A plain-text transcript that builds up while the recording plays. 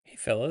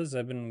fellas.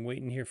 I've been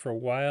waiting here for a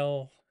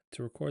while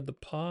to record the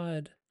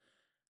pod.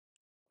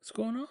 What's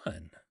going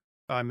on?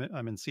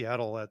 I'm in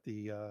Seattle at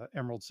the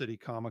Emerald City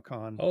Comic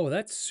Con. Oh,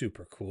 that's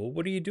super cool.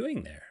 What are you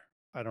doing there?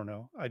 I don't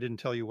know. I didn't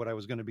tell you what I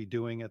was going to be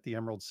doing at the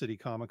Emerald City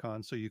Comic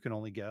Con, so you can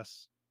only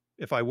guess.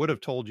 If I would have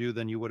told you,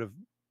 then you would have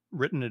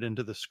written it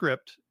into the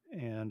script,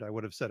 and I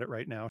would have said it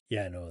right now.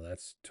 Yeah, no,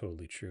 that's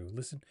totally true.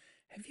 Listen,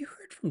 have you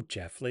heard from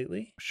Jeff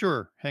lately?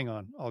 Sure, hang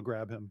on. I'll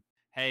grab him.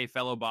 Hey,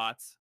 fellow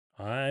bots.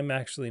 I'm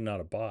actually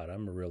not a bot.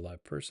 I'm a real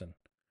live person.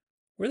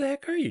 Where the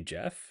heck are you,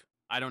 Jeff?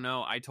 I don't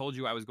know. I told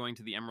you I was going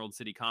to the Emerald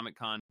City Comic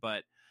Con,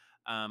 but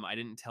I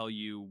didn't tell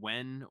you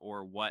when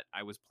or what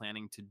I was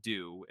planning to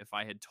do. If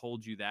I had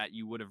told you that,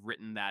 you would have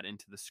written that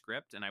into the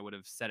script and I would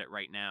have said it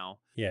right now.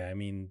 Yeah, I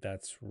mean,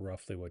 that's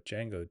roughly what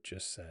Django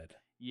just said.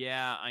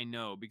 Yeah, I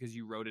know, because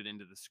you wrote it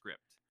into the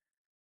script.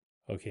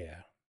 Okay,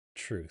 yeah.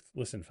 Truth.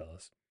 Listen,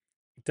 fellas.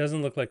 It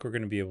doesn't look like we're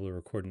going to be able to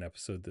record an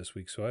episode this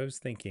week, so I was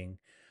thinking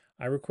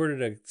I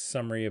recorded a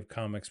summary of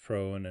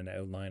ComicsPRO and an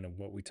outline of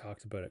what we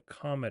talked about at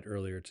Comet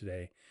earlier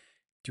today.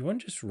 Do you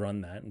want to just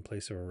run that in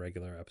place of a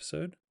regular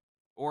episode?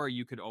 Or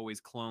you could always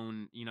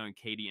clone,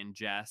 Katie and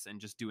Jess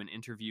and just do an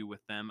interview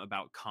with them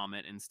about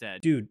Comet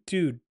instead.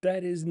 Dude,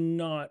 that is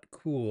not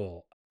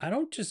cool. I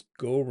don't just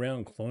go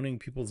around cloning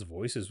people's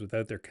voices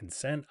without their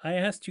consent. I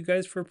asked you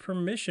guys for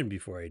permission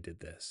before I did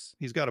this.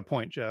 He's got a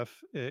point,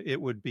 Jeff. It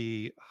would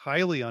be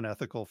highly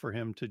unethical for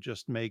him to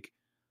just make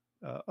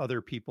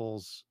other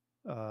people's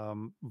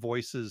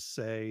voices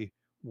say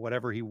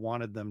whatever he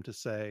wanted them to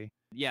say.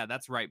 Yeah,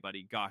 that's right,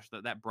 buddy. Gosh,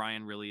 that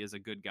Brian really is a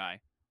good guy.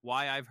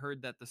 Why, I've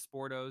heard that the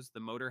Sportos, the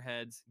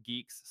Motorheads,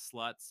 Geeks,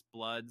 Sluts,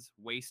 Bloods,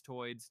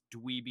 Wastoids,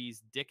 Dweebies,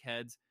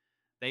 Dickheads,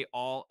 they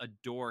all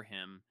adore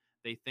him.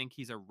 They think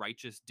he's a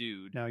righteous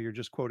dude. Now you're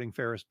just quoting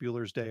Ferris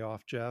Bueller's Day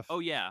Off, Jeff. Oh,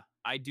 yeah.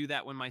 I do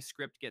that when my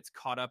script gets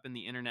caught up in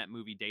the Internet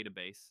Movie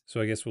Database.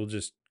 So I guess we'll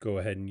just go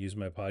ahead and use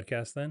my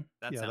podcast then?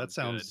 That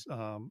sounds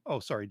good. Oh,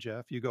 sorry,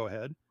 Jeff. You go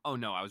ahead. Oh,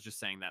 no, I was just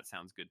saying that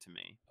sounds good to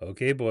me.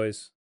 Okay,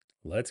 boys.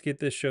 Let's get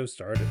this show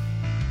started.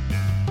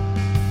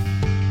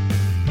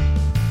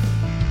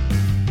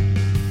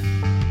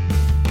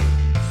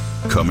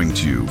 Coming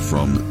to you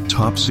from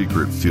top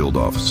secret field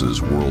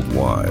offices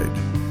worldwide,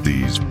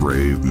 these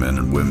brave men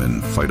and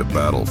women fight a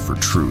battle for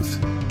truth,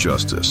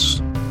 justice,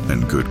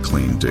 and good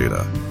clean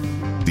data.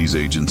 These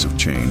agents of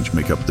change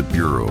make up the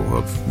Bureau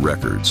of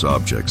Records,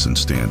 Objects, and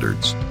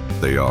Standards.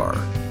 They are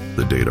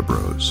the Data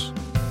Bros.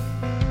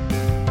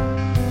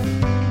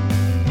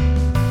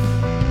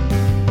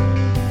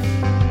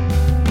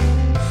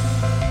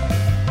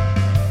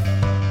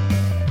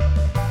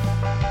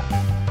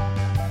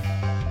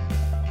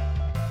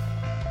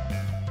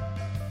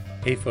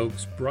 Hey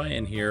folks,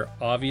 Brian here.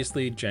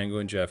 Obviously, Django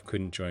and Jeff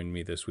couldn't join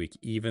me this week,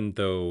 even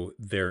though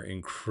their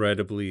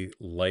incredibly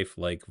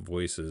lifelike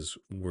voices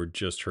were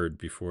just heard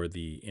before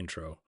the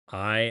intro.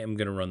 I am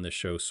going to run the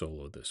show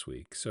solo this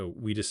week. So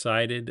we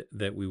decided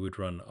that we would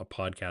run a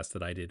podcast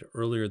that I did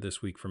earlier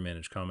this week for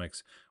Managed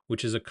Comics,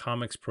 which is a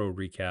ComicsPRO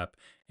recap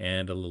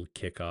and a little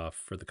kickoff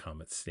for the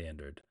COMET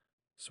standard.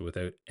 So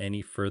without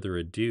any further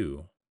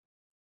ado,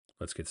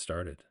 let's get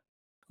started.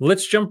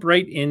 Let's jump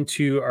right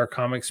into our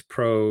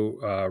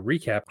ComicsPRO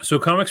recap. So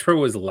ComicsPRO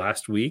was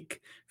last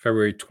week,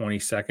 February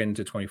 22nd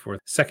to 24th.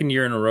 Second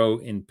year in a row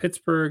in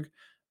Pittsburgh.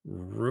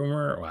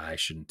 I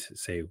shouldn't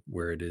say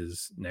where it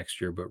is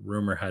next year, but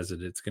rumor has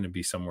it it's going to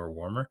be somewhere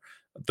warmer.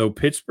 Though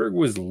Pittsburgh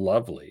was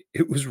lovely.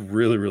 It was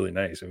really, really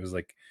nice. It was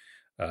like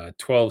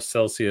 12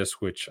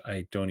 Celsius, which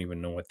I don't even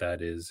know what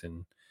that is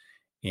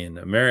in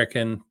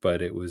American,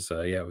 but it was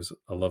it was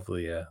a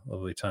lovely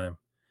time.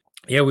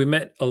 Yeah, we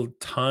met a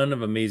ton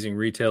of amazing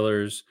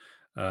retailers.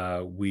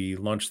 We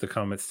launched the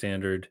COMET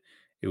standard.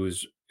 It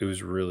was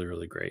really,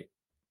 really great.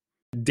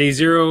 Day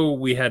zero,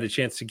 we had a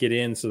chance to get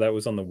in, so that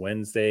was on the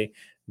Wednesday.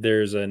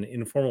 There's an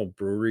informal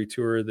brewery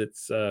tour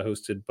that's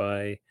hosted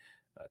by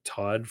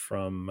Todd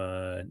from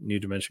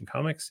New Dimension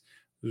Comics.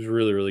 It was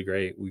really, really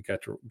great. We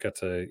got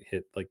to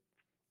hit like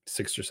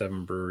 6 or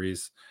 7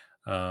 breweries,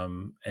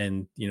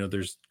 and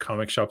there's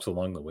comic shops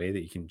along the way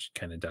that you can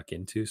kind of duck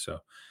into. So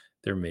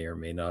there may or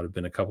may not have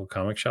been a couple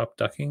comic shop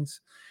duckings.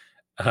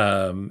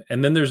 And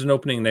then there's an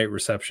opening night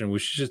reception,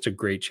 which is just a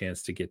great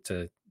chance to get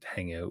to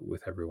hang out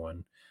with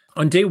everyone.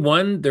 On day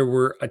one, there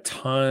were a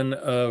ton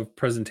of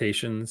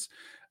presentations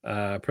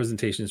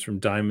from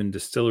Diamond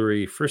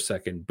Distillery, First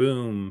Second,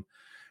 Boom,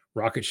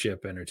 Rocket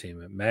Ship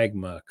Entertainment,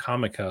 Magma,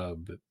 Comic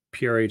Hub,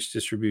 PRH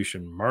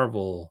Distribution,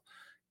 Marvel,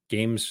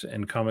 Games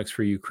and Comics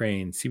for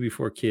Ukraine,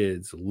 CB4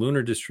 Kids,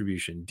 Lunar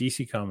Distribution,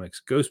 DC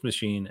Comics, Ghost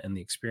Machine, and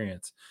The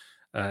Experience.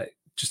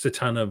 Just a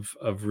ton of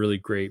really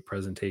great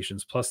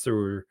presentations. Plus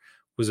there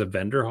was a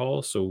vendor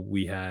hall. So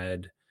we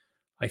had,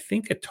 I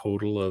think, a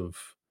total of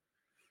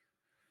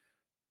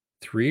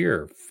 3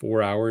 or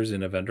 4 hours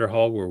in a vendor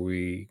hall where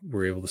we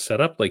were able to set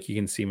up. Like you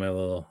can see my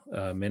little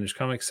Managed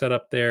Comics set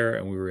up there,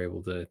 and we were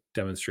able to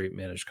demonstrate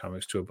Managed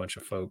Comics to a bunch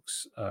of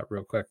folks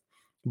real quick.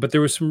 But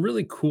there was some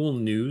really cool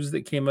news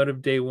that came out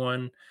of day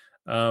one.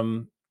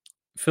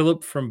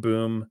 Philip from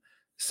Boom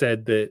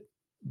said that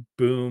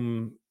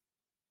Boom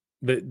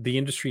the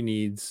industry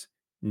needs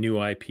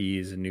new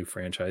IPs and new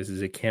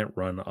franchises. It can't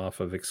run off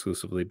of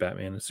exclusively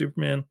Batman and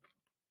Superman.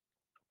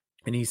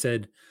 And he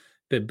said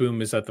that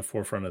Boom is at the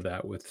forefront of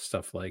that with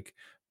stuff like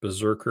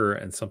Berserker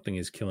and Something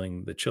is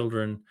Killing the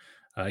Children.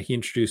 He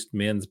introduced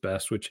Man's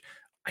Best, which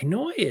I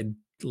know I had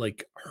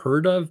like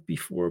heard of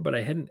before, but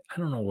I don't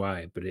know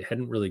why, but it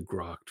hadn't really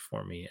grokked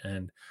for me.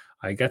 And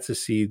I got to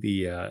see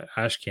the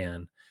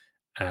Ashcan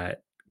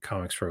at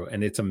ComicsPRO,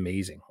 and it's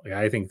amazing. Like,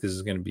 I think this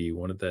is going to be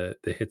one of the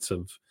hits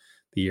of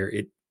the year.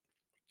 It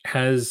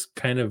has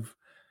kind of,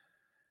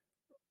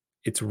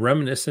 it's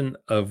reminiscent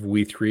of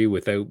We 3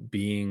 without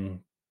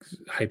being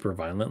hyper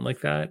violent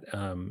like that.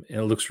 And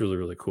it looks really,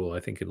 really cool. I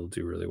think it'll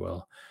do really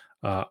well.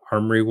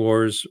 Armory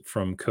Wars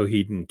from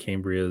Coheed and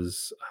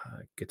Cambria's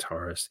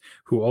guitarist,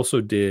 who also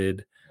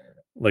did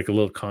like a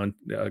little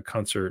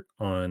concert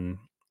on,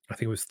 I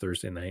think it was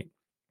Thursday night.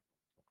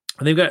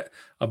 And they've got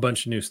a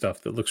bunch of new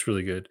stuff that looks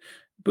really good.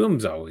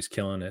 Boom's always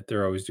killing it.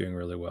 They're always doing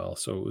really well.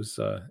 So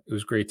it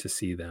was great to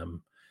see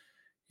them,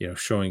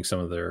 showing some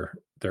of their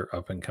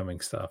up and coming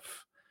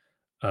stuff.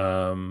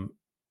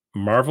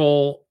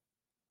 Marvel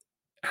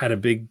had a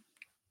big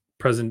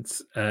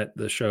presence at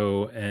the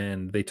show,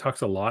 and they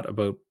talked a lot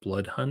about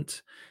Blood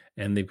Hunt,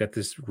 and they've got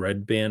this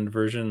red band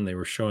version. They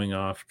were showing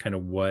off kind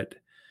of what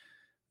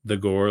the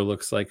gore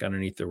looks like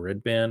underneath the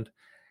red band.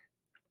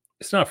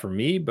 It's not for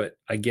me, but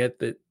I get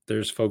that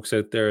there's folks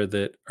out there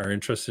that are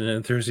interested in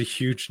it. There's a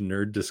huge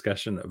nerd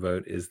discussion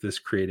about, is this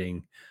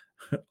creating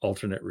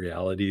alternate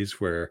realities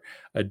where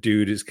a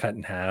dude is cut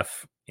in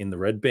half in the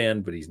red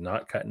band, but he's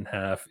not cut in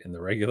half in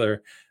the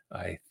regular.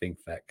 I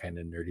think that kind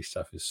of nerdy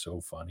stuff is so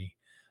funny.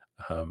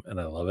 And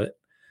I love it.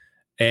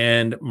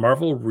 And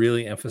Marvel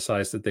really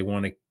emphasized that they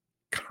want to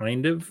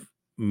kind of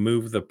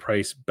move the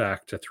price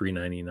back to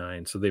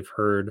 $3.99. So they've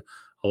heard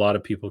a lot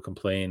of people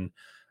complain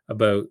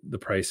about the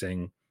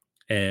pricing,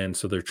 and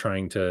so they're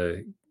trying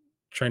to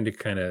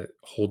kind of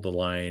hold the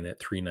line at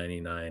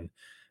 $3.99.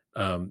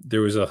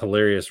 There was a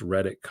hilarious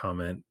Reddit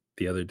comment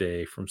the other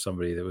day from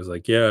somebody that was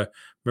like, yeah,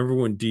 remember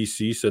when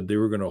DC said they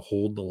were going to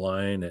hold the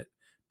line at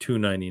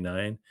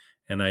 $2.99?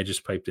 And I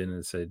just piped in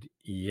and said,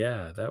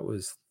 yeah, that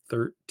was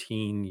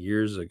 13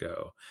 years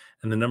ago.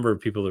 And the number of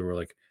people that were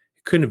like,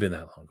 it couldn't have been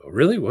that long ago.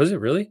 Really? Was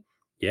it really?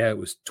 Yeah, it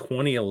was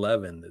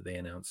 2011 that they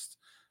announced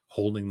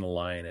holding the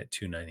line at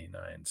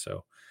 $2.99.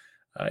 So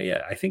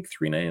yeah, I think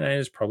 $3.99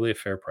 is probably a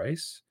fair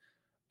price.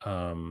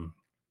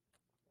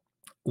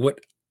 What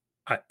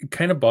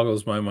kind of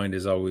boggles my mind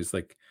is always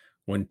like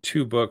when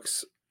two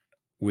books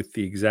with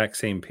the exact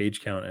same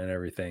page count and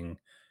everything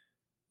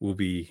will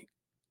be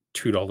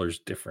 $2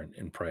 different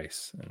in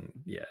price. And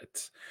yeah,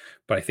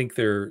 but I think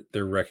they're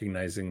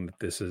recognizing that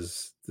this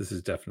is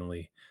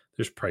definitely,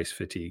 there's price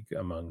fatigue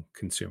among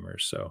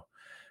consumers. So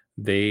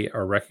they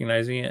are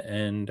recognizing it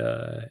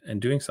and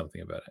doing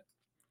something about it.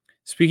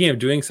 Speaking of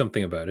doing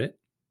something about it,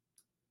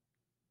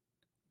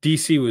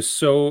 DC was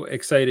so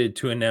excited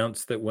to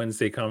announce that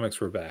Wednesday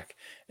comics were back,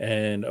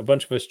 and a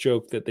bunch of us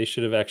joked that they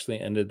should have actually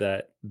ended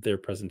their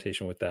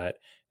presentation with that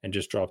and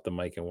just dropped the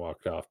mic and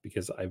walked off,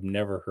 because I've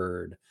never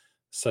heard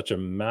such a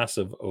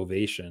massive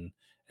ovation.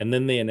 And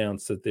then they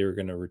announced that they were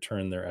going to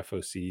return their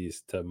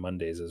FOCs to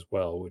Mondays as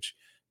well, which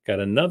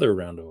got another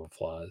round of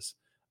applause.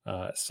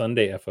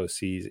 Sunday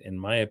FOCs, in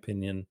my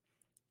opinion,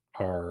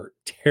 are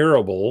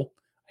terrible.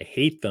 I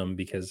hate them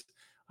because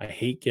I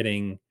hate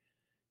getting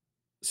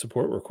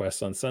support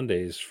requests on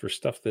Sundays for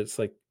stuff that's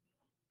like,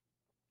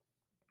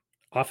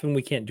 often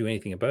we can't do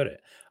anything about it.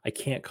 I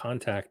can't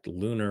contact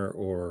Lunar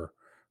or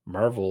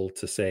Marvel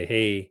to say,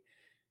 hey,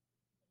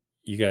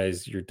 you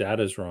guys, your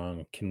data's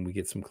wrong. Can we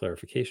get some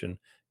clarification?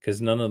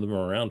 Because none of them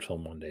are around till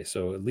Monday.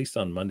 So at least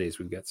on Mondays,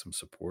 we've got some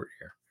support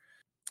here.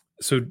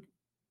 So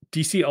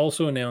DC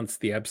also announced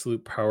the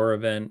Absolute Power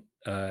event,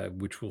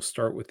 which will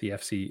start with the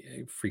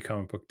FC Free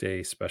Comic Book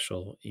Day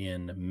special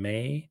in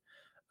May.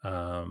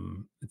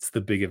 It's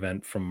the big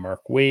event from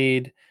Mark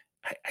Waid.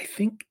 I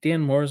think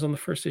Dan Moore is on the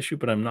first issue,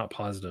 but I'm not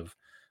positive.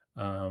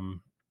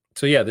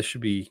 So yeah, this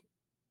should be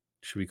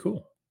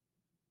cool.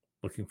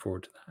 Looking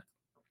forward to that.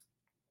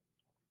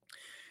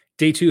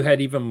 Day 2 had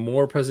even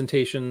more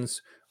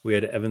presentations. We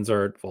had Evans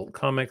Art, Vault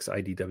Comics,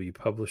 IDW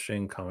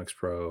Publishing,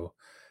 ComicsPRO,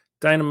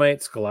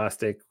 Dynamite,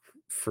 Scholastic,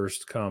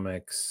 First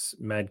Comics,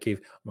 Mad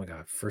Cave. Oh my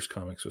god, First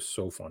Comics was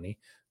so funny.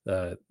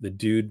 The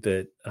dude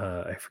that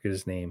I forget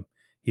his name.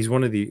 He's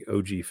one of the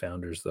OG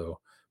founders though,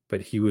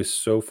 but he was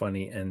so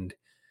funny. And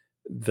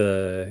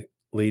the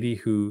lady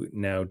who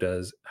now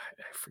does,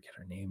 I forget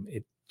her name.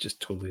 It just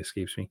totally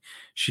escapes me.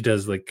 She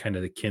does like kind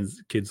of the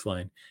kids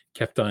line.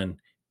 Kept on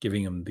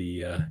giving him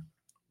the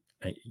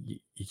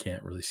you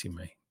can't really see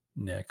my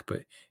neck,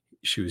 but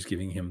she was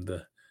giving him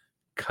the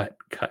cut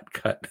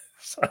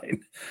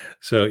sign.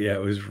 So yeah,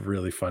 it was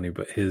really funny,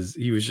 but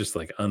he was just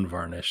like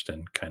unvarnished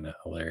and kind of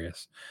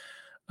hilarious.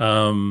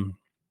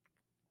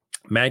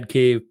 Mad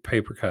Cave,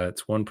 Paper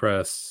Cuts, One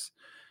Press.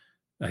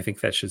 I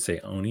think that should say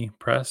Oni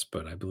Press,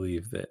 but I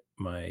believe that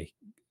my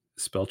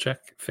spell check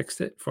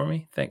fixed it for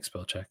me. Thanks,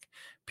 spell check.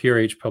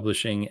 PRH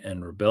Publishing,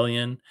 and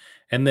Rebellion.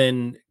 And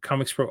then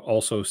ComicsPRO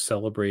also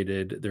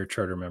celebrated their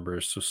charter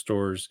members. So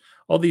stores,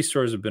 all these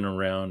stores have been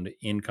around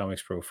in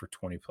ComicsPRO for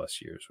 20 plus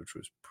years, which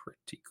was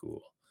pretty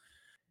cool.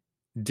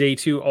 Day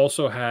 2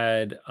 also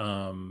had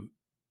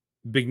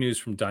big news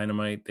from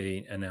Dynamite.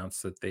 They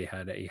announced that they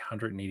had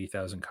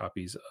 180,000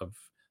 copies of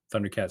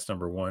Thundercats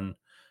 #1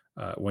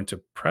 went to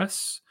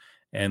press,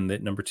 and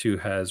that #2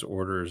 has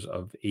orders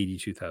of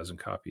 82,000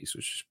 copies,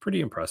 which is pretty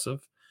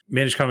impressive.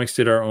 Managed Comics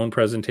did our own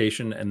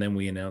presentation, and then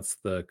we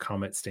announced the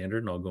COMET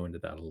standard, and I'll go into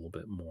that a little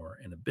bit more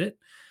in a bit.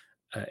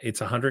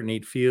 It's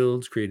 108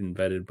 fields created and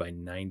vetted by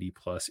 90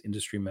 plus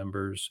industry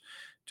members,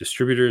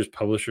 distributors,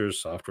 publishers,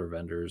 software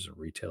vendors, and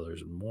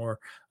retailers, and more.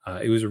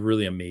 It was a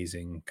really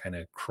amazing kind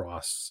of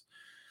cross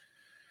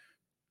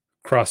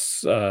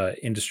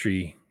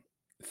industry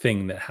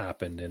thing that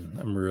happened, and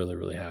I'm really,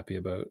 really happy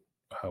about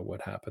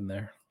what happened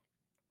there.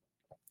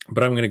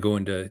 But I'm going to go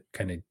into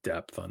kind of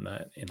depth on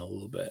that in a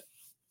little bit.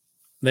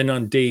 Then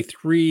on day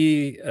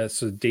 3,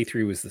 so day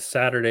 3 was the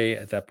Saturday.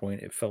 At that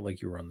point, it felt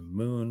like you were on the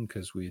moon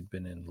because we had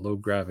been in low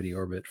gravity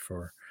orbit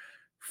for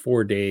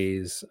 4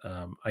 days.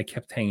 I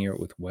kept hanging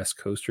out with West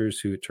Coasters,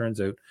 who it turns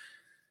out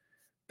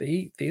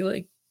they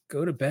like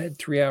go to bed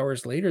 3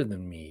 hours later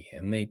than me,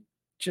 and they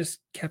just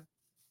kept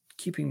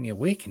keeping me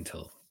awake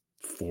until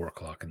 4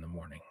 o'clock in the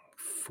morning.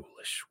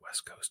 Foolish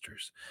West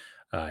Coasters.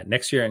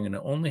 Next year, I'm going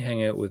to only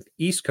hang out with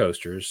East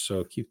Coasters,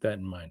 so keep that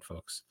in mind,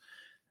 folks.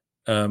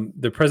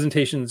 The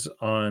presentations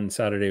on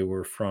Saturday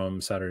were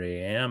from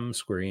Saturday AM,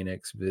 Square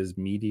Enix, Viz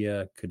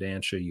Media,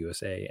 Kodansha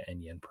USA,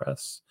 and Yen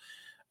Press.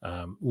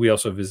 We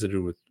also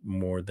visited with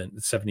more than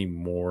 70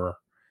 more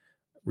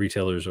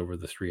retailers over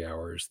the 3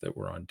 hours that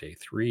were on day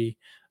 3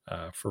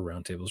 for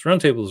roundtables.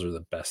 Roundtables are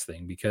the best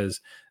thing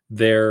because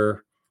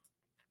they're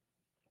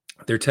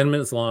 10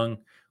 minutes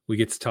long. We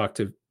get to talk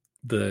to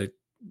the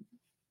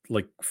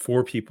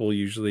 4 people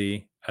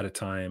usually at a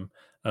time,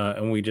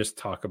 and we just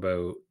talk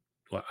about.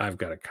 Well, I've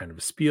got a kind of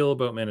a spiel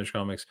about Managed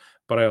Comics,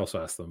 but I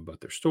also ask them about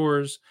their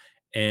stores.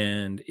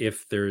 And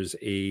if there's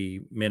a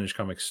Managed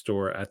Comics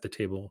store at the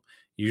table,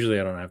 usually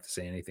I don't have to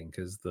say anything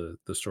because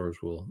the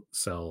stores will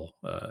sell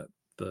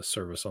the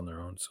service on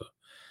their own. So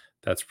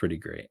that's pretty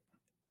great.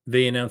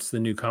 They announced the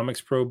new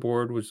ComicsPRO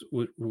board,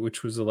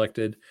 which was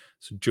elected.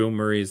 So Joe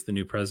Murray is the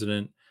new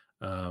president.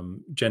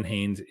 Jen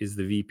Haynes is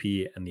the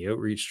VP and the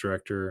outreach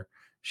director.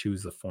 She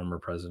was the former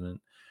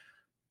president.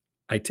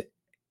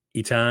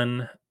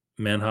 Itan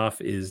Manhoff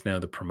is now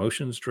the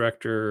promotions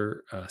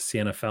director.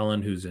 Sienna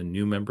Fallon, who's a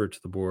new member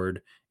to the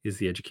board, is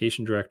the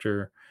education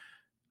director.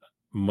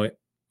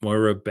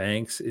 Moira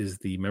Banks is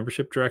the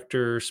membership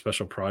director.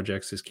 Special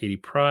projects is Katie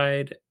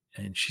Pride,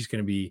 and she's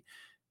going to be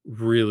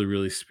really,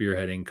 really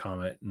spearheading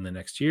COMET in the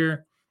next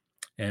year.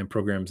 And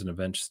programs and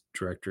events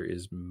director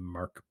is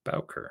Mark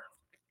Bowker.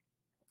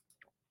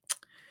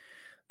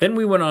 Then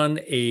we went on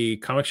a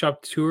comic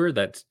shop tour.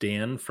 That's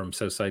Dan from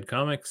Southside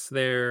Comics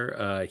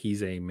there.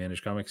 He's a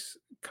Managed Comics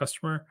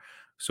customer.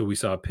 So we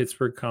saw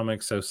Pittsburgh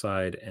Comics,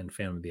 Southside, and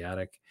Phantom of the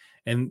Attic.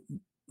 And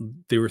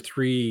there were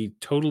 3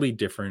 totally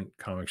different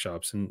comic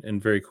shops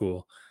and very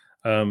cool.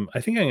 I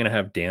think I'm going to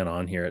have Dan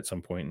on here at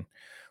some point, and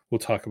we'll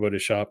talk about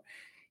his shop.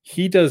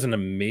 He does an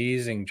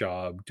amazing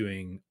job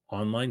doing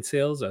online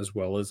sales as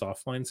well as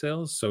offline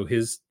sales. So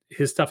his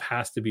stuff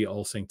has to be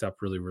all synced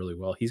up really, really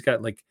well. He's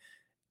got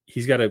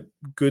a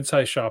good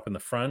size shop in the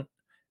front,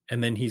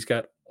 and then he's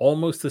got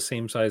almost the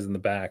same size in the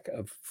back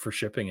for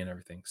shipping and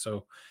everything.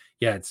 So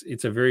yeah,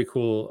 it's a very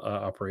cool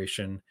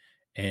operation,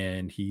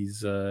 and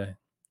he's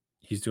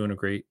doing a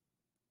great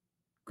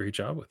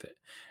job with it.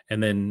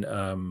 And then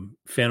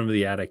Phantom of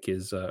the Attic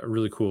is a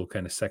really cool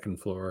kind of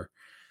second floor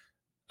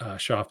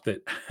shop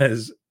that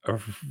has a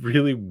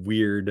really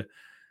weird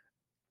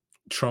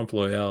Trompe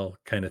l'oeil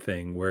kind of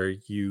thing where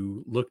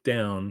you look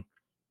down,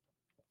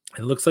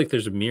 it looks like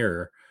there's a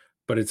mirror,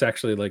 but it's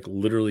actually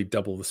literally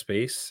double the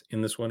space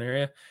in this one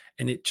area.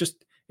 And it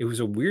was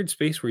a weird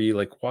space where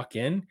you walk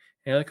in and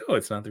you're like, oh,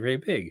 it's not very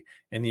big.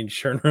 And then you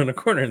turn around a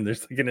corner and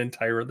there's an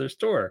entire other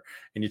store,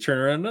 and you turn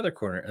around another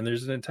corner and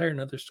there's an entire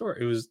another store.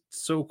 It was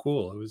so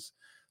cool. It was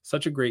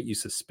such a great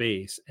use of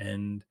space,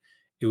 and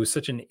it was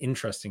such an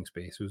interesting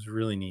space. It was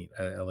really neat.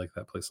 I like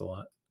that place a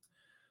lot.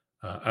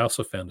 I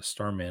also found a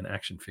Starman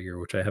action figure,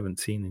 which I haven't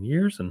seen in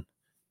years, and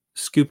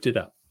scooped it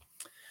up.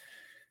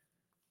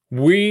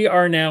 We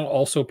are now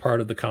also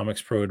part of the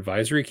ComicsPRO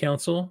Advisory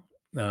Council.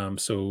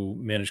 So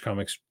Managed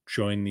Comics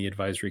joined the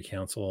Advisory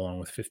Council along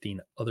with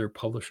 15 other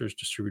publishers,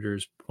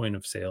 distributors, point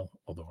of sale,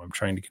 although I'm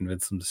trying to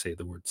convince them to say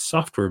the word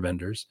software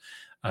vendors,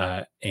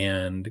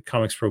 and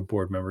ComicsPRO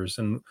board members,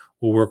 and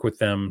we'll work with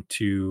them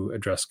to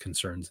address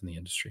concerns in the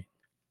industry.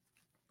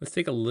 Let's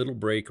take a little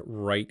break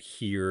right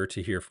here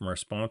to hear from our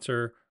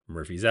sponsor,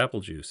 Murphy's Apple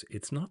Juice.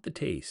 It's not the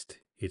taste,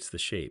 it's the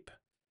shape,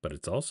 but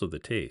it's also the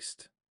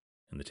taste.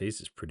 And the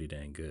taste is pretty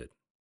dang good.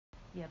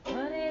 You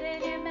put it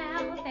in your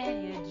mouth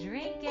and you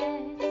drink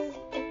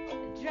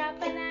it.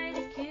 Drop an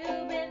ice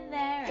cube in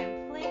there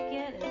and plink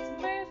it. It's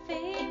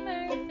Murphy's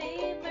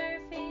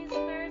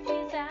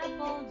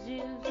apple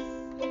juice.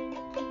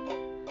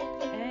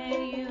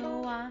 And you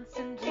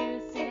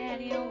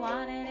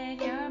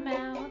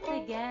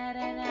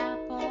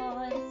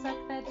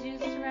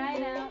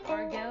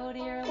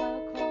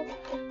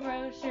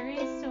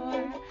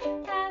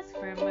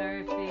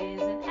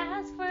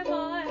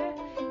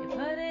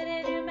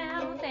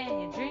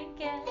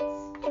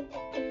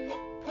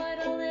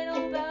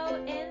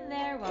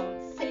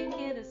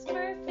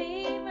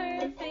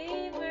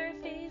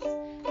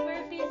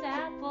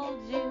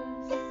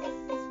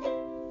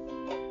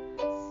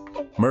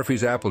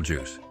Murphy's Apple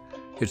Juice.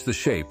 It's the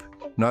shape,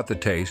 not the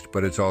taste,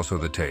 but it's also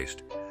the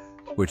taste,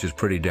 which is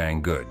pretty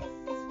dang good.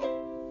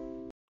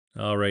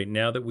 All right,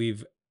 now that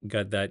we've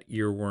got that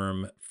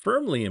earworm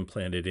firmly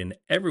implanted in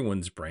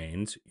everyone's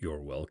brains, you're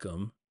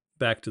welcome.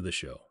 Back to the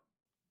show.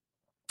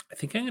 I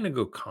think I'm going to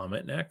go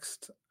COMET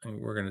next,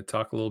 and we're going to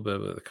talk a little bit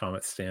about the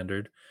COMET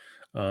standard,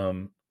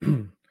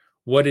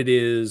 what it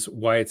is,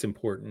 why it's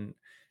important,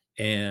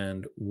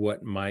 and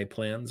what my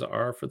plans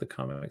are for the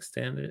COMET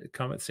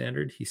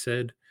standard. He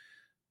said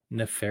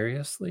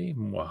nefariously,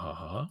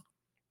 mwahaha.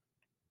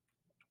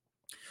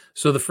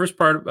 So the first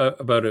part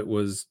about it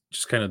was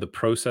just kind of the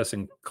process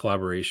and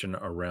collaboration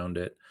around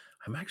it.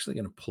 I'm actually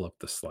going to pull up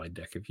the slide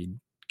deck if you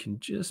can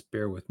just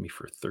bear with me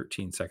for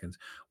 13 seconds.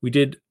 We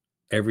did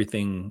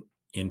everything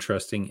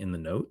interesting in the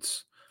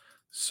notes.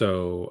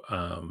 So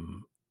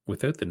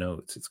without the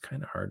notes, it's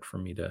kind of hard for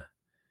me to,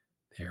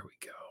 there we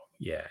go.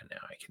 Yeah, now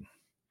I can,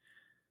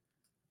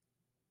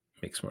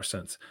 makes more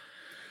sense.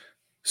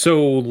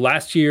 So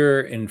last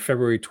year in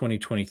February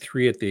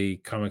 2023 at the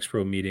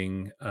ComicsPRO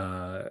meeting,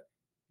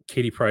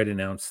 Katie Pride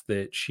announced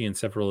that she and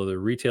several other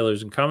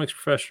retailers and comics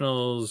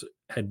professionals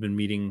had been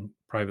meeting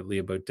privately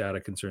about data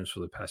concerns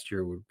for the past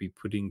year, would be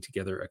putting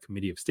together a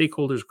committee of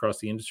stakeholders across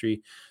the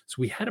industry. So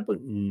we had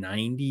about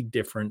 90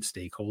 different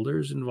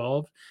stakeholders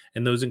involved,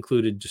 and those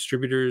included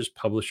distributors,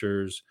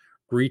 publishers,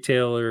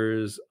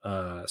 retailers,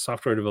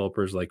 software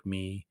developers like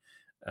me,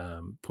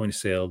 point of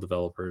sale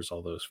developers,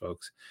 all those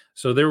folks.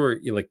 So there were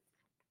like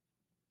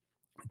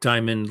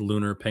Diamond,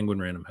 Lunar, Penguin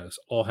Random House,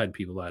 all had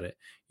people at it.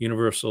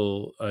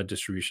 Universal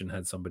Distribution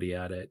had somebody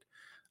at it.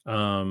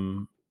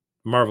 Marvel,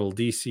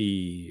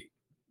 DC,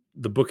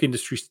 the book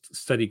industry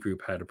study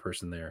group had a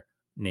person there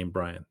named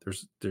Brian.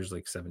 There's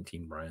like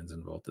 17 Brians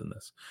involved in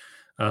this.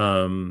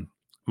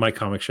 My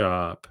Comic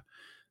Shop,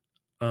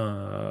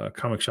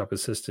 Comic Shop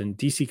Assistant,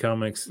 DC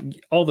Comics,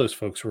 all those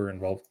folks were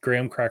involved.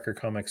 Graham Cracker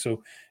Comics,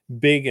 so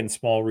big and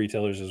small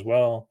retailers as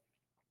well.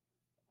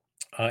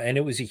 And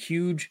it was a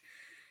huge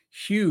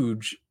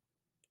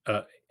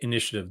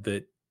initiative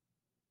that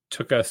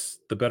took us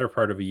the better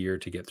part of a year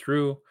to get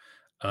through.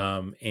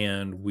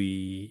 And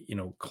we,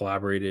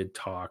 collaborated,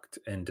 talked,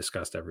 and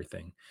discussed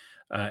everything.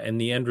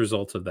 And the end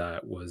result of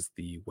that was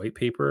the white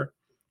paper.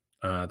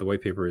 The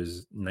white paper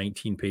is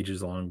 19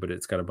 pages long, but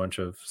it's got a bunch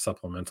of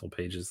supplemental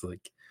pages,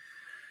 like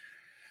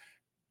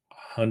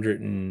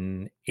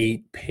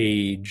 108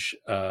 page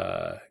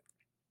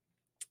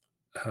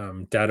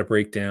data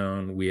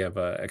breakdown. We have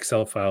an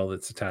Excel file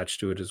that's attached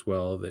to it as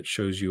well that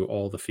shows you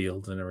all the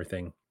fields and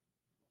everything.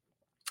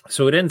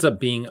 So it ends up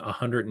being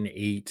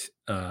 108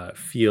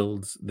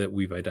 fields that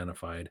we've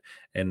identified,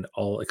 and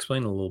I'll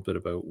explain a little bit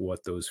about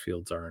what those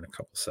fields are in a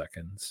couple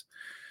seconds.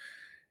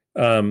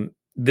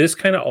 This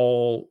kind of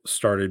all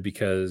started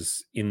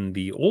because in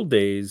the old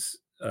days,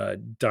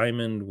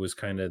 Diamond was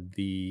kind of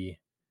the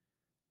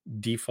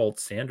default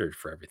standard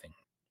for everything.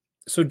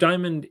 So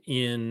Diamond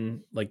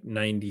in like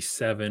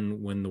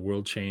 97, when the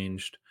world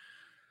changed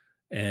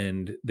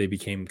and they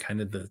became kind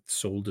of the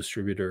sole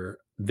distributor,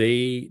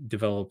 they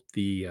developed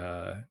the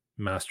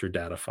master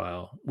data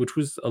file, which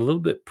was a little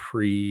bit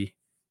pre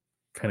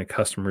kind of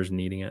customers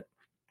needing it.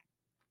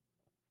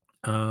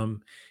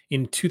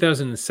 In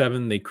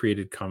 2007, they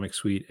created Comic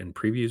Suite and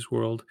Previews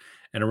World.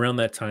 And around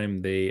that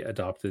time, they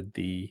adopted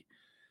the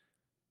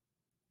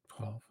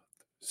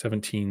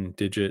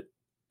 17-digit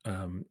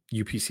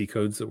UPC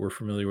codes that we're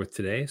familiar with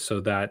today.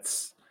 So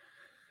that's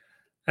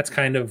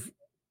kind of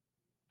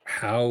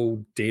how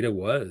data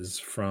was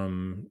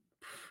from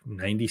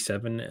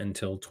 97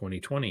 until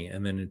 2020.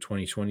 And then in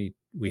 2020,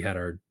 we had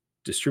our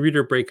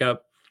distributor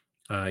breakup.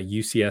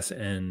 UCS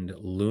and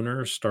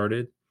Lunar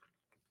started.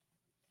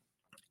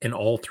 And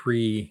all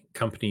three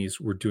companies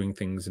were doing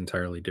things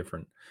entirely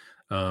different.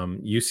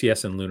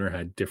 UCS and Lunar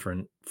had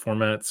different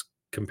formats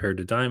compared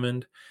to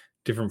Diamond,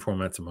 different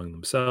formats among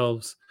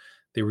themselves.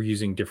 They were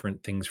using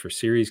different things for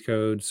series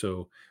code.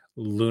 So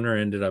Lunar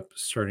ended up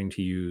starting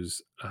to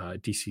use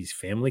DC's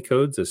family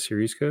codes as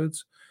series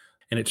codes.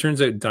 And it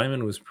turns out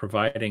Diamond was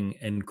providing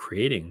and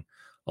creating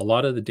a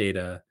lot of the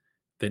data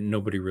that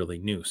nobody really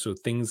knew. So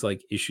things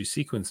like issue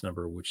sequence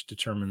number, which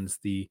determines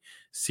the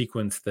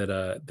sequence that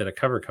a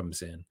cover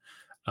comes in.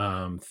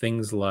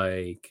 Things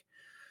like,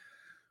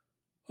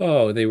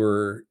 they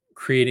were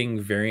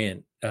creating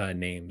variant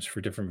names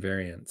for different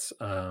variants.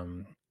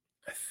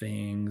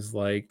 Things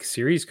like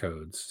series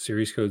codes.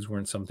 Series codes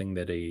weren't something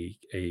that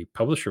a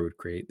publisher would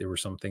create. They were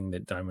something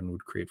that Diamond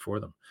would create for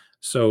them.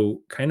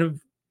 So kind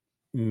of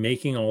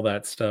making all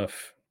that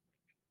stuff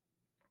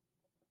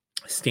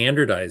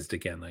standardized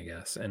again, I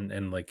guess,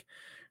 and like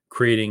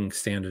creating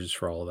standards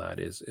for all of that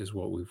is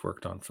what we've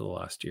worked on for the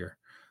last year,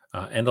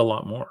 and a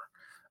lot more.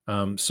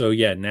 So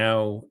yeah,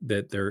 now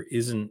that there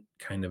isn't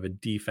kind of a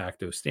de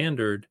facto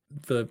standard,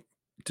 the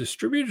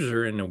distributors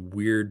are in a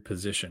weird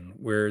position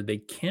where they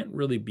can't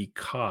really be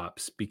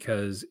cops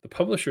because the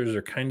publishers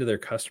are kind of their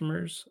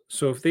customers.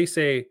 So if they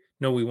say,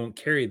 no, we won't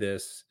carry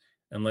this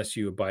unless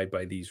you abide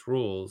by these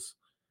rules,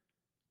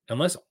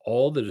 unless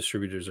all the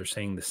distributors are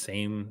saying the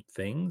same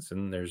things,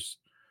 and there's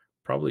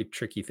probably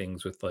tricky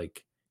things with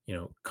like,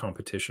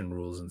 competition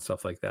rules and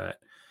stuff like that.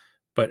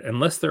 But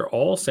unless they're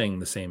all saying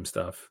the same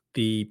stuff,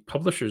 the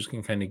publishers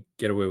can kind of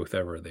get away with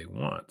whatever they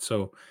want.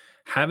 So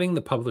having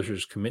the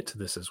publishers commit to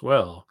this as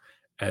well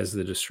as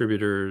the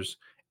distributors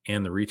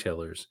and the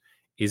retailers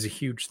is a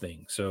huge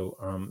thing. So,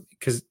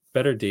 because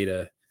better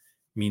data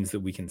means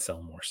that we can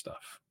sell more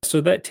stuff.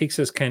 So that takes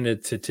us kind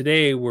of to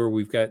today, where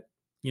we've got,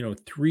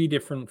 3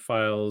 different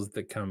files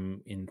that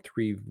come in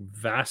 3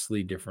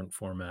 vastly different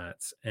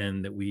formats,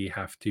 and that we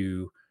have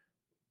to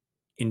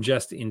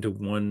ingest into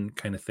one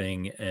kind of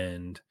thing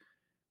and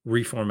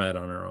reformat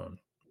on our own.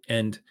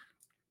 And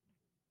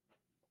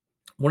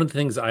one of the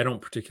things I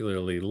don't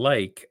particularly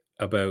like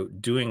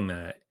about doing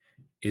that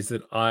is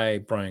that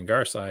I, Brian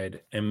Garside,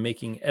 am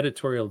making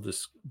editorial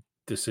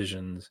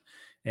decisions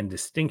and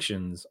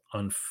distinctions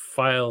on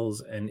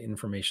files and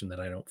information that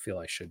I don't feel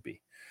I should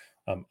be.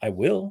 I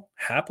will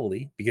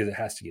happily, because it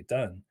has to get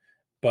done,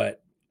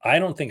 but I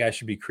don't think I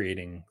should be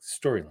creating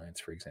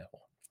storylines, for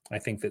example. I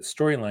think that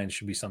storylines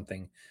should be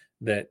something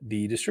that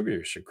the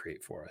distributors should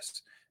create for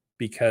us,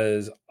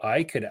 because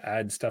I could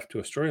add stuff to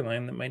a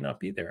storyline that might not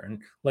be there.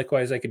 And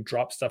likewise, I could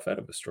drop stuff out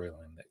of a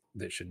storyline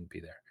that shouldn't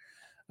be there.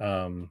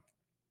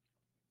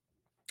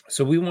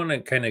 So we want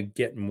to kind of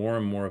get more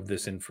and more of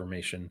this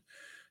information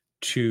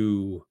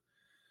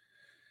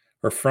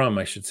from,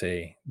 I should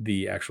say,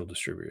 the actual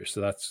distributors. So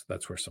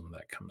that's where some of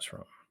that comes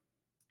from.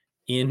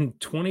 In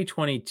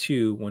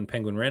 2022, when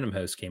Penguin Random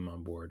House came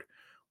on board,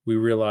 we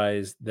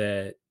realized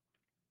that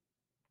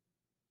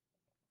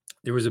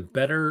there was a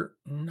better,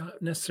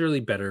 not necessarily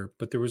better,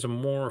 but there was a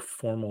more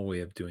formal way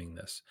of doing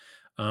this.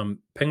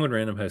 Penguin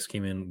Random House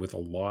came in with a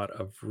lot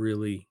of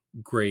really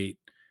great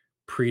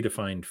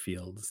predefined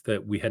fields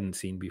that we hadn't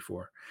seen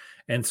before.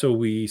 And so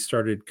we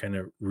started kind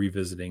of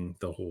revisiting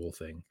the whole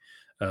thing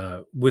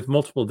with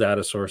multiple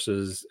data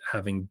sources,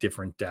 having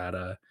different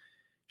data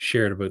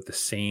shared about the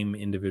same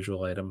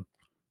individual item.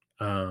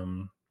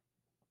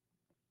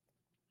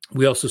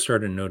 We also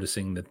started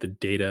noticing that the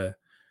data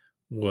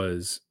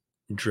was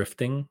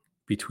drifting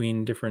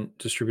between different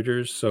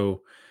distributors.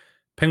 So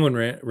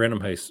Penguin Random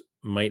House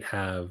might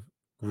have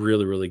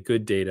really, really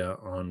good data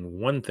on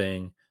one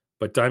thing,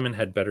 but Diamond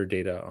had better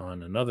data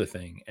on another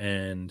thing.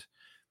 And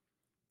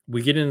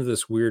we get into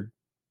this weird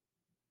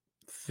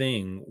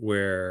thing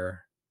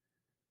where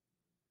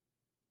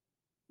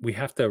we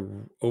have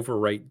to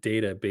overwrite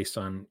data based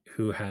on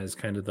who has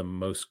kind of the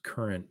most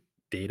current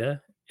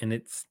data, and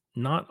it's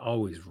not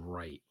always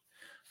right.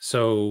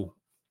 So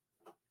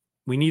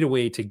we need a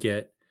way to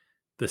get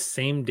the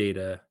same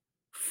data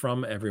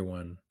from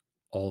everyone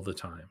all the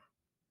time.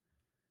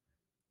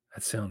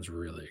 That sounds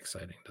really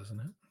exciting, doesn't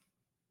it?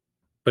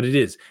 But it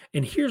is.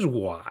 And here's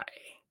why.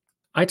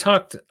 I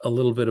talked a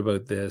little bit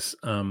about this.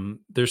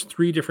 There's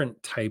 3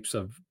 different types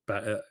of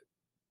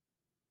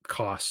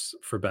costs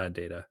for bad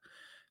data.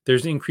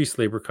 There's increased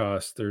labor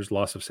costs, there's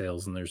loss of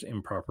sales, and there's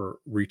improper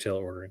retail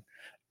ordering.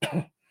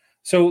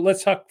 So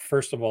let's talk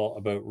first of all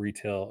about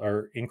retail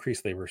or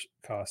increased labor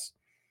costs.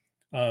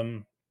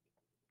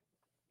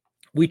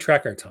 We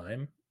track our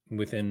time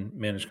within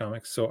Managed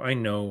Comics, so I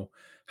know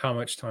how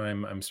much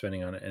time I'm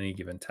spending on any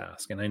given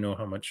task, and I know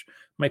how much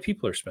my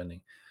people are spending.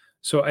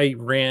 So I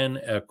ran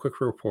a quick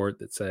report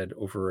that said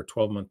over a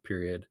 12-month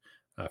period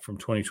from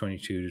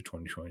 2022 to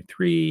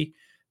 2023,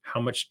 how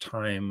much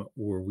time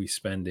were we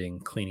spending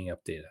cleaning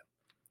up data?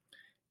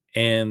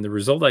 And the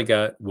result I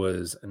got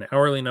was an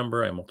hourly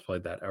number. I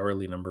multiplied that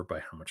hourly number by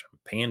how much I'm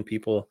paying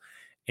people,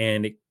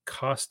 and it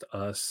cost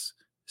us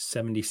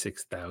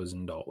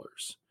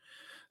 $76,000.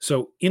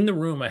 So in the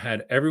room, I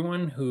had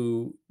everyone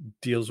who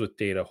deals with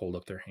data hold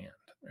up their hand,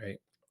 right?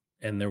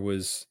 And there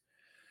was,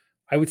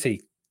 I would say,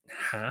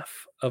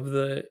 half of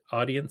the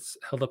audience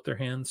held up their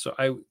hands. So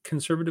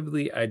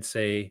I'd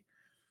say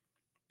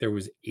there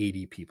was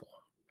 80 people.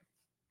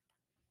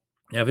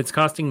 Now, if it's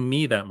costing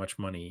me that much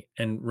money,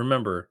 and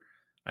remember,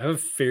 I have a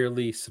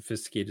fairly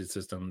sophisticated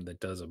system that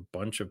does a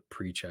bunch of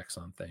pre-checks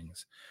on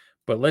things,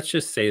 but let's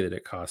just say that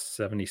it costs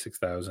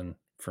 $76,000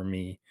 for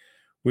me.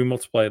 We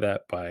multiply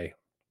that by,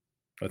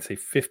 let's say,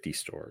 50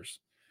 stores.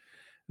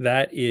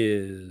 That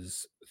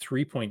is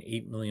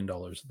 $3.8 million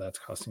that's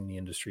costing the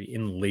industry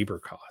in labor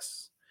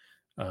costs,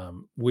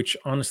 which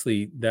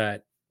honestly,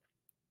 that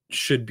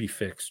should be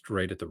fixed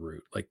right at the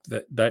root. Like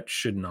that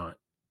should not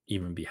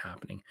even be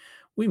happening.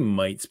 We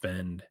might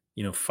spend,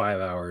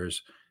 5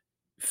 hours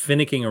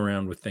finicking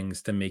around with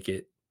things to make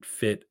it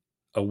fit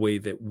a way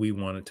that we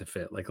want it to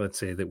fit. Like, let's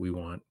say that we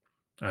want,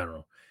 I don't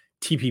know,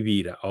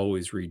 TPB to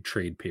always read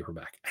trade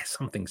paperback,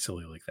 something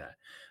silly like that.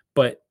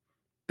 But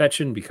that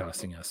shouldn't be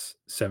costing us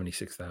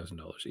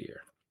 $76,000 a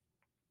year.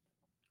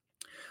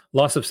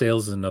 Loss of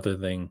sales is another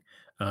thing.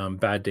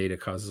 Bad data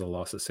causes a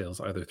loss of sales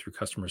either through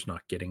customers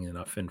not getting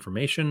enough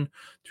information,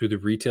 through the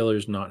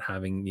retailers not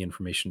having the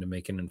information to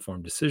make an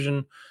informed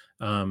decision,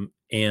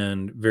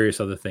 and various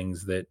other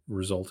things that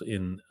result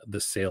in the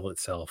sale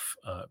itself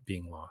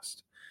being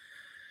lost.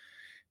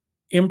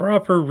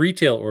 Improper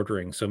retail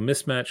ordering. So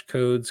mismatched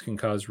codes can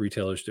cause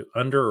retailers to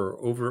under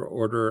or over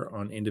order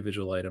on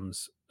individual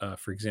items.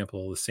 For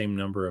example, the same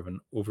number of an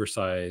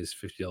oversized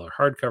 $50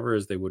 hardcover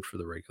as they would for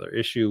the regular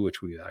issue,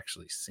 which we've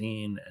actually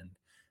seen and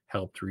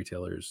helped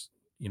retailers,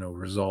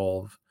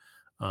 resolve.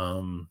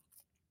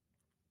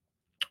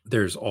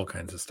 There's all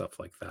kinds of stuff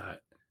like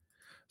that.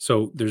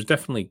 So there's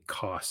definitely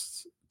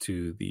costs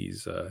to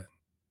these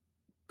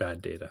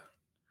bad data.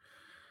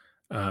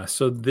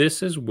 So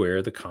this is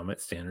where the COMET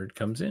standard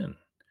comes in.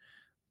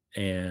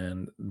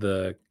 And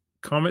the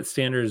COMET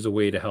standard is a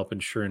way to help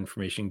ensure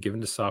information given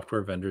to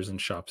software vendors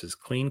and shops is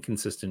clean,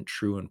 consistent,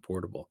 true, and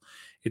portable.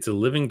 It's a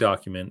living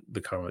document,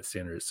 the COMET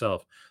standard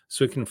itself,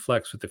 so it can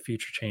flex with the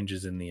future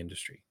changes in the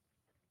industry.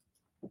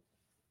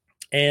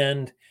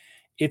 And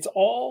it's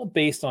all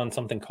based on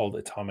something called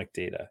atomic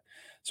data.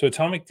 So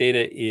atomic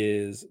data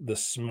is the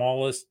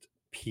smallest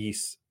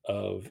piece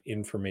of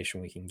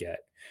information we can get.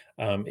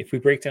 If we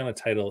break down a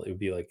title, it would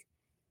be like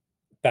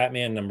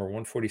Batman number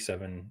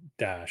 147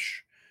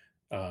 dash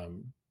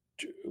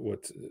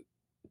what's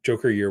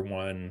Joker year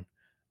one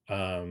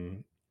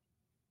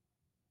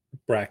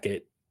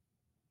bracket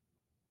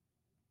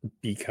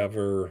B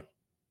cover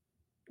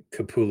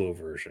Capullo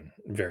version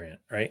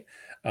variant, right?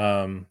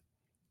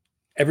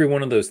 Every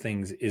one of those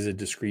things is a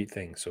discrete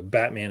thing. So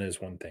Batman is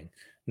one thing.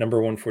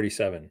 Number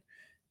 147,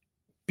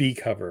 B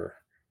cover,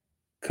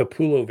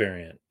 Capullo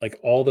variant, like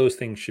all those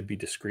things should be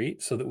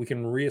discrete so that we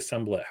can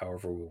reassemble it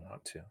however we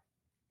want to.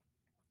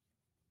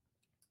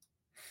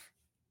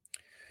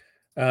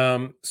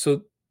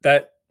 So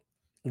that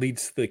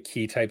leads to the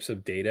key types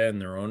of data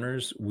and their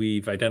owners.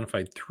 We've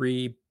identified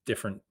 3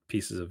 different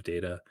pieces of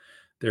data.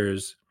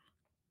 There's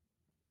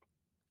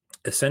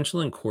essential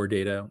and core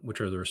data,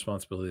 which are the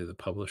responsibility of the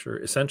publisher.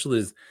 Essential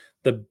is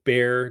the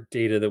bare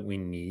data that we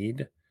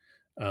need,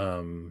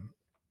 that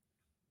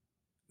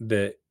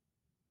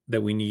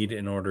we need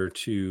in order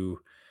to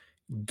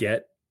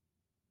get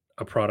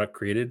a product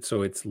created.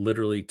 So it's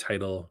literally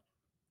title,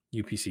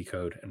 UPC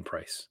code, and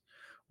price.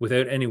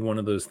 Without any one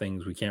of those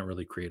things, we can't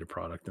really create a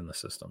product in the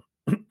system.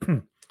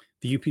 The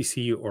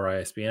UPC or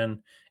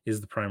ISBN is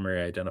the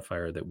primary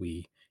identifier that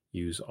we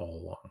use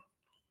all along.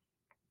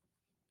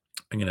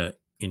 I'm going to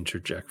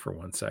interject for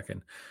 1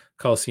 second.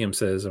 Coliseum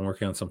says, I'm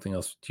working on something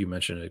else. You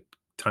mentioned a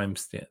time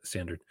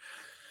standard.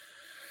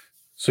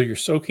 So you're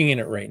soaking in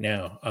it right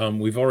now.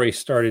 We've already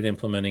started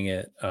implementing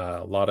it.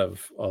 A lot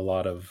of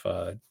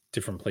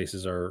different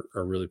places are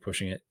really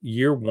pushing it.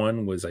 Year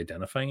 1 was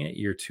identifying it.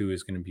 Year 2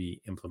 is going to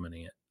be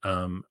implementing it.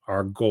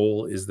 Our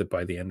goal is that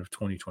by the end of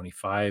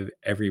 2025,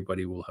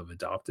 everybody will have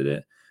adopted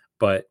it.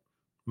 But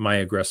my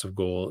aggressive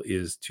goal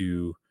is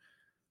to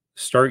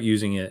start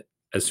using it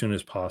as soon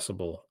as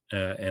possible.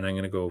 And I'm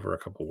going to go over a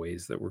couple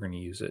ways that we're going to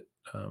use it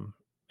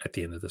at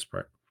the end of this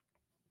part.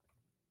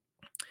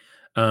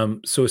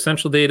 So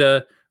essential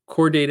data,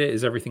 core data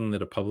is everything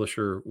that a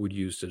publisher would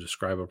use to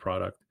describe a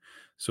product.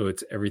 So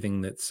it's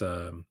everything that's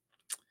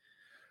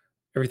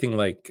everything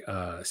like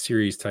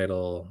series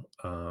title,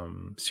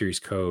 series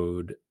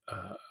code,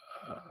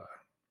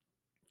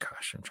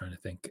 gosh, I'm trying to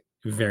think,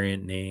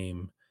 variant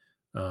name,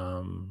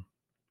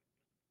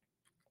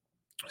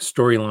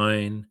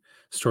 storyline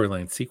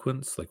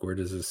sequence, like where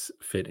does this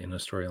fit in a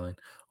storyline,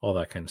 all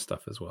that kind of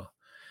stuff as well.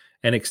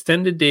 And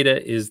extended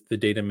data is the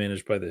data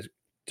managed by the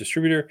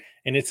distributor,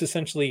 and it's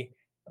essentially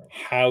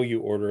how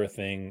you order a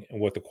thing and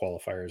what the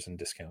qualifiers and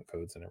discount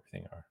codes and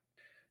everything are.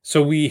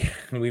 So we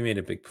made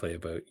a big play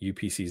about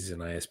UPCs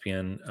and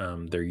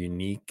ISBN. They're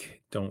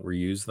unique. Don't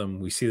reuse them.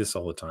 We see this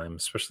all the time,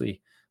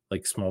 especially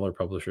like smaller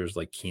publishers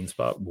like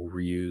KeenSpot will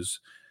reuse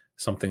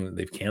something that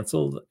they've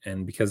canceled,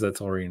 and because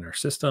that's already in our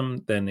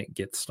system, then it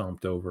gets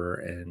stomped over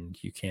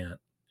and you can't.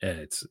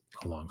 It's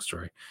a long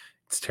story.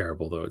 It's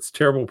terrible though. It's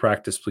terrible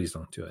practice. Please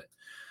don't do it.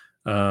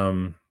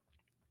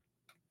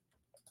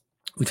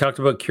 We talked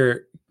about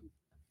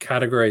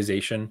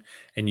categorization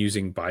and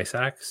using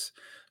BISACs.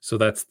 So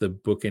that's the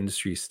book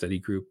industry study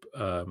group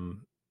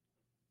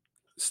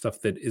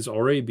stuff that is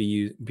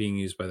already being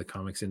used by the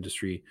comics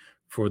industry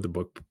for the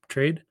book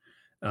trade.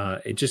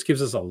 It just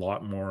gives us a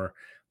lot more,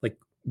 like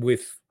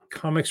with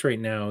comics right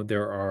now,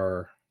 there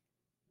are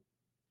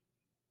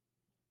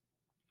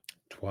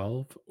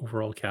 12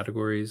 overall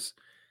categories.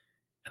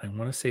 And I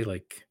want to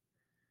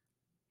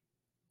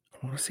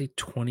say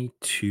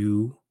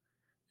 22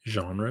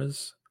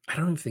 genres. I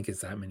don't even think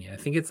it's that many. I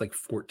think it's like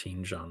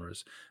 14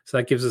 genres. So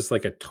that gives us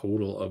like a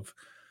total of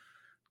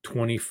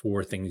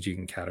 24 things you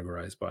can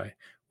categorize by.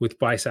 With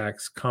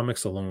BISACs,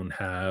 comics alone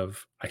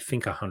have, I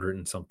think, 100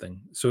 and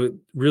something. So it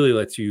really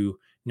lets you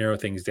narrow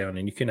things down,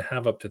 and you can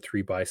have up to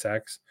 3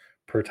 BISACs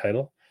per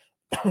title,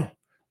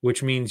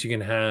 which means you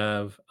can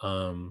have,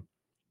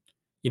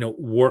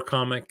 war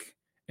comic,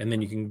 and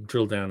then you can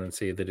drill down and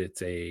say that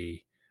it's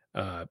a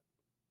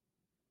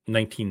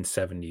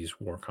 1970s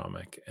war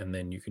comic, and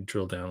then you can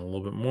drill down a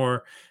little bit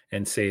more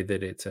and say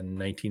that it's a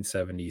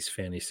 1970s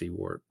fantasy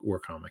war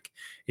comic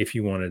if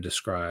you want to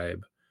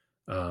describe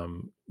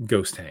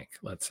Ghost Tank,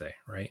 let's say,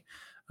 right?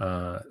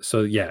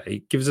 So yeah,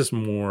 it gives us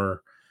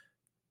more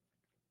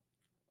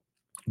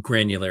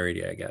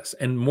granularity, I guess.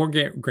 And more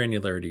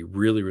granularity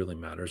really, really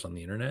matters on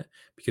the internet,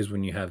 because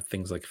when you have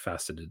things like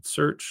faceted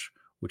search,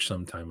 which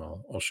sometime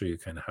I'll show you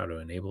kind of how to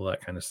enable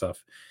that kind of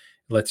stuff,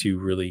 it lets you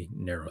really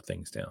narrow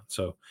things down.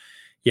 So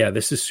yeah,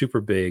 this is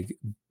super big.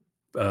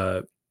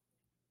 BISAC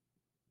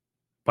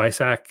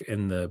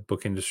and the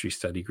Book Industry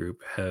Study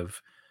Group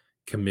have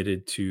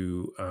committed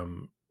to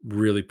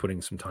really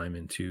putting some time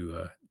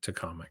into to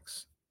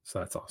comics. So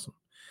that's awesome.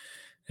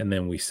 And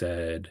then we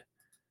said,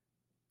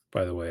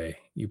 by the way,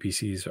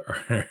 UPCs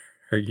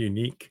are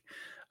unique,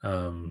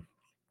 because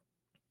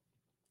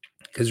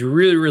you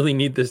really, really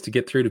need this to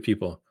get through to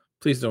people.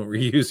 Please don't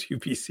reuse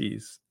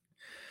UPCs.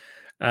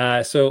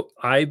 So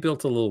I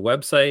built a little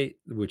website,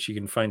 which you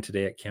can find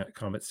today at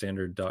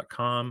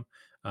cometstandard.com.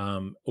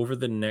 Over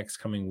the next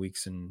coming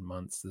weeks and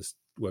months, this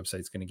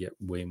website's going to get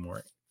way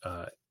more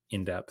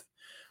in depth.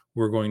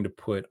 We're going to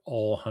put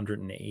all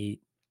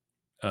 108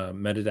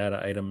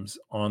 metadata items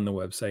on the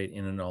website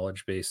in a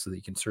knowledge base so that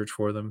you can search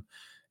for them.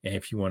 And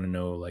if you want to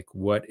know, like,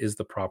 what is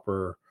the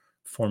proper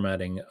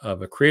formatting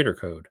of a creator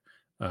code,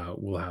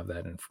 we'll have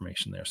that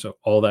information there. So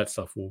all that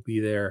stuff will be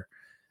there.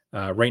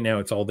 Right now,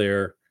 it's all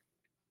there,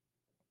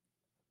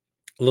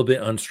 a little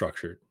bit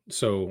unstructured.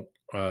 So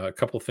a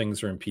couple of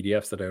things are in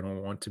PDFs that I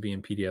don't want to be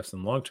in PDFs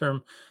in the long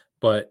term,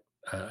 but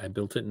I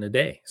built it in a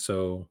day.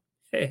 So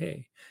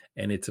hey,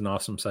 and it's an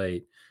awesome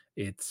site.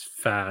 It's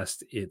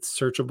fast. It's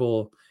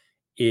searchable.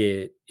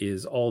 It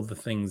is all the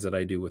things that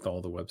I do with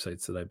all the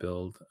websites that I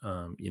build.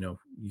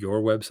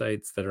 Your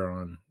websites that are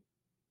on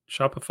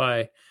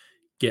Shopify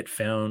get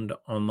found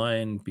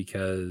online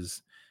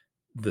because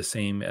the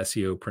same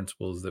SEO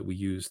principles that we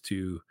use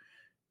to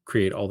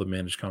create all the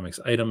managed comics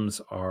items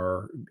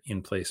are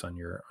in place on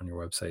your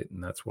website.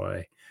 And that's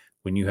why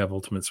when you have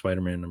Ultimate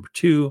Spider-Man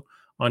 #2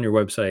 on your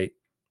website,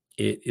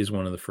 it is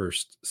one of the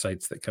first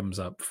sites that comes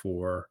up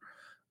for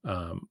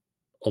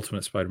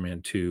Ultimate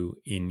Spider-Man 2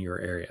 in your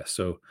area.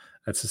 So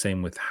that's the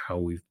same with how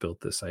we've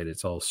built this site.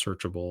 It's all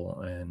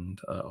searchable,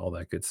 and all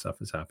that good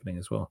stuff is happening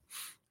as well.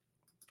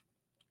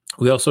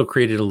 We also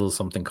created a little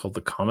something called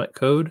the COMET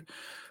code,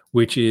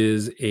 which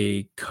is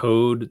a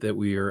code that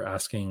we are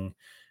asking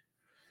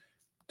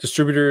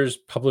distributors,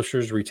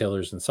 publishers,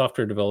 retailers, and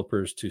software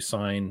developers to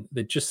sign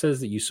that just says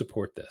that you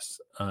support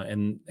this.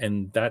 And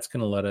that's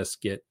going to let us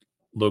get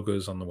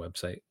logos on the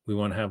website. We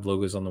want to have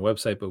logos on the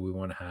website, but we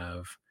want to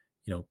have,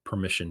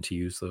 permission to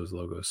use those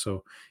logos.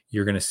 So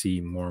you're going to see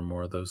more and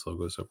more of those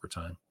logos over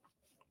time.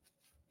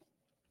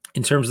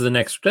 In terms of the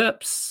next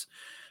steps,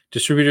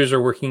 distributors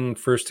are working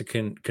first to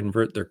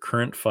convert their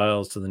current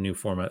files to the new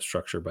format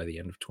structure by the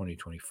end of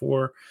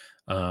 2024.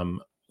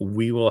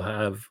 We will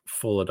have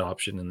full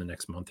adoption in the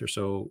next month or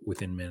so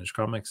within Managed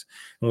Comics.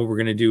 And what we're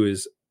going to do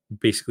is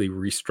basically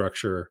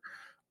restructure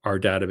our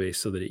database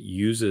so that it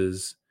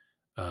uses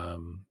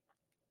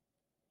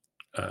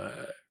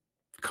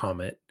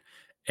COMET,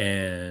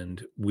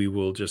 and we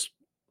will just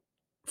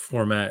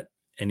format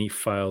any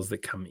files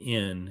that come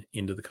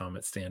into the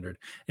COMET standard.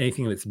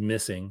 Anything that's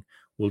missing,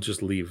 we'll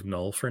just leave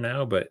null for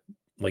now, but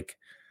like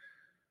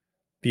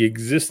the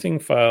existing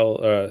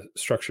file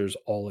structures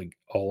all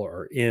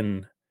are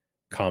in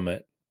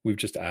COMET. We've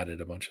just added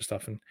a bunch of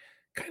stuff and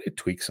kind of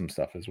tweaked some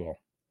stuff as well.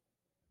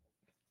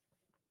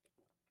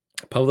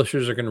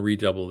 Publishers are going to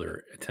redouble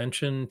their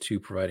attention to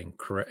providing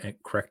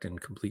correct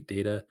and complete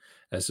data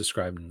as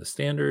described in the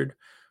standard.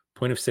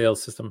 Point of sale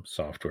system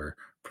software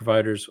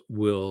providers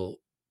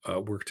will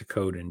work to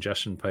code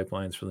ingestion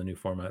pipelines for the new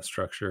format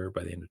structure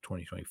by the end of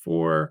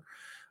 2024.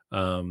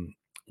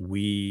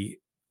 We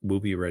will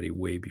be ready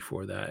way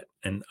before that.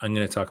 And I'm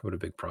going to talk about a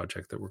big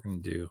project that we're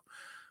going to do,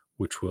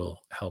 which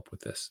will help with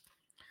this.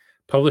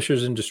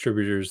 Publishers and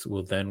distributors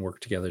will then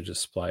work together to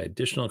supply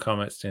additional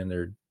COMET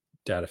standard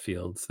data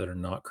fields that are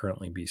not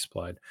currently be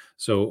supplied.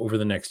 So over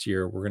the next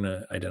year, we're going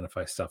to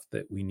identify stuff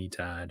that we need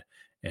to add,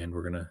 and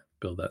we're going to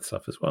build that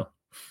stuff as well.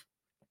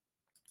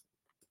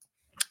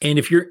 And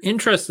if you're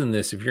interested in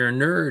this, if you're a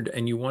nerd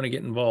and you want to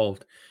get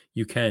involved,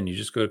 you can. You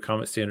just go to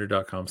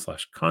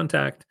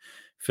cometstandard.com/contact,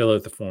 fill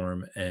out the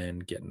form,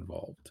 and get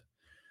involved.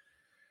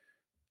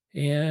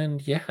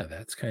 And yeah,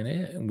 that's kind of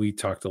it. And we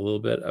talked a little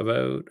bit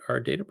about our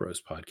Data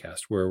Bros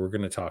podcast, where we're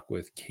going to talk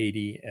with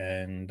Katie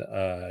and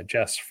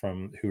Jess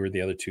who are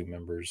the other two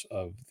members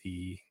of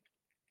the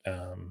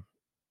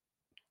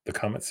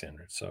COMET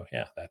standard. So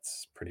yeah,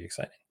 that's pretty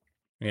exciting.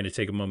 I'm going to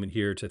take a moment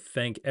here to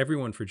thank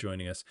everyone for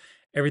joining us.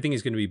 Everything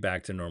is going to be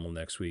back to normal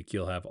next week.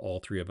 You'll have all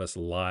three of us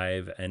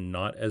live and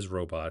not as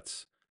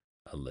robots,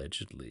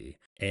 allegedly.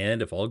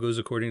 And if all goes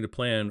according to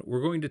plan, we're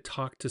going to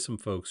talk to some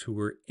folks who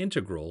were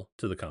integral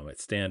to the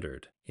COMET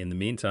standard. In the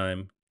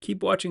meantime,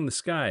 keep watching the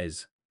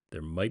skies.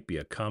 There might be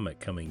a comet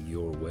coming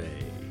your way.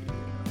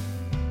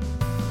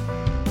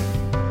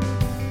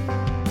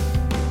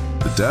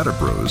 The Data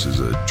Bros is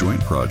a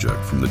joint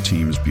project from the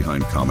teams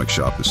behind Comic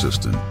Shop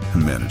Assistant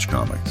and Managed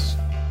Comics.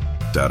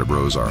 Data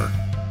Bros are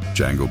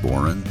Django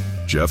Boren,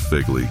 Jeff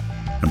Figley,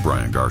 and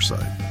Brian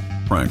Garside.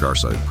 Brian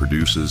Garside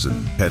produces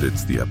and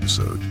edits the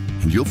episode.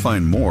 And you'll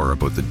find more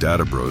about the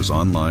Data Bros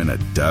online at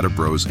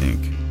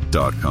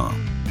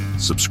databrosinc.com.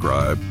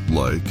 Subscribe,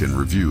 like, and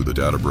review the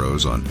Data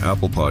Bros on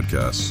Apple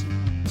Podcasts,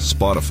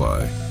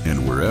 Spotify,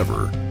 and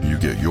wherever you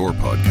get your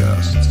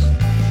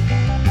podcasts.